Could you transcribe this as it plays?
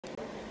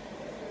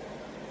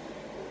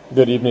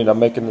Good evening. I'm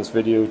making this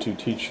video to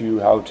teach you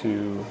how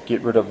to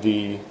get rid of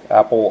the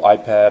Apple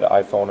iPad,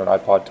 iPhone, and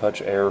iPod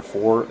Touch Error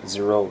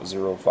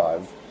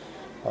 4005.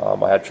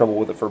 I had trouble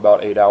with it for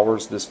about 8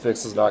 hours. This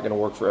fix is not going to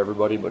work for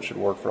everybody, but should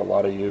work for a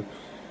lot of you.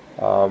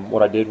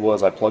 What I did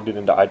was I plugged it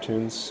into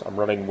iTunes. I'm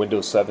running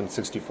Windows 7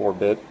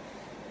 64-bit.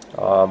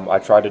 I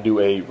tried to do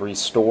a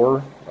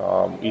restore,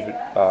 even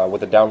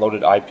with a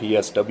downloaded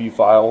IPSW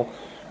file,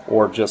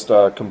 or just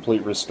a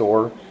complete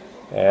restore.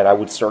 And I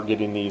would start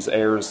getting these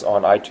errors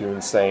on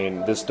iTunes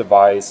saying this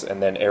device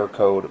and then error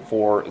code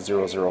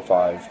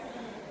 4005.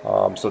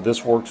 So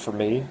this worked for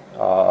me.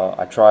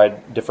 I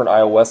tried different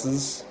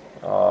iOS's.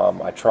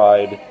 I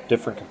tried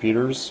different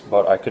computers,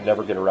 but I could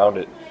never get around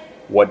it.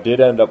 What did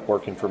end up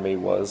working for me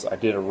was I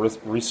did a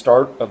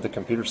restart of the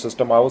computer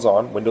system I was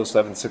on, Windows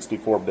 7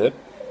 64-bit.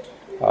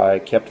 I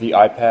kept the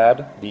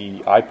iPad,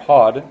 the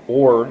iPod,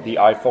 or the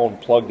iPhone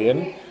plugged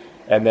in,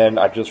 and then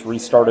I just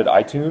restarted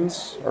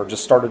iTunes, or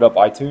just started up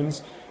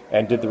iTunes,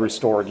 and did the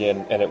restore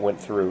again, and it went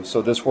through.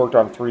 So this worked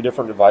on 3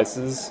 different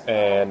devices,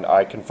 and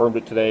I confirmed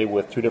it today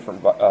with 2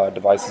 different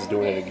devices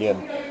doing it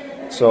again.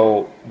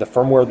 So the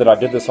firmware that I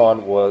did this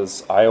on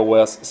was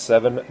iOS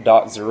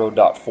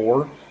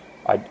 7.0.4.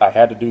 I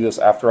had to do this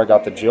after I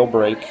got the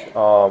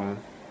jailbreak,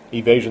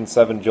 Evasion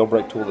 7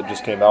 jailbreak tool that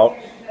just came out.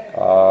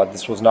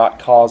 This was not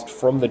caused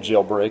from the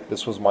jailbreak.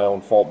 This was my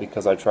own fault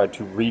because I tried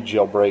to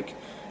re-jailbreak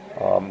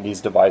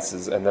these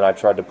devices, and then I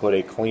tried to put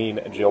a clean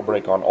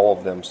jailbreak on all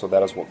of them, so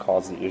that is what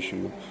caused the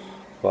issue.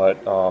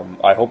 But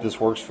I hope this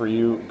works for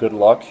you. Good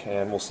luck,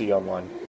 and we'll see you online.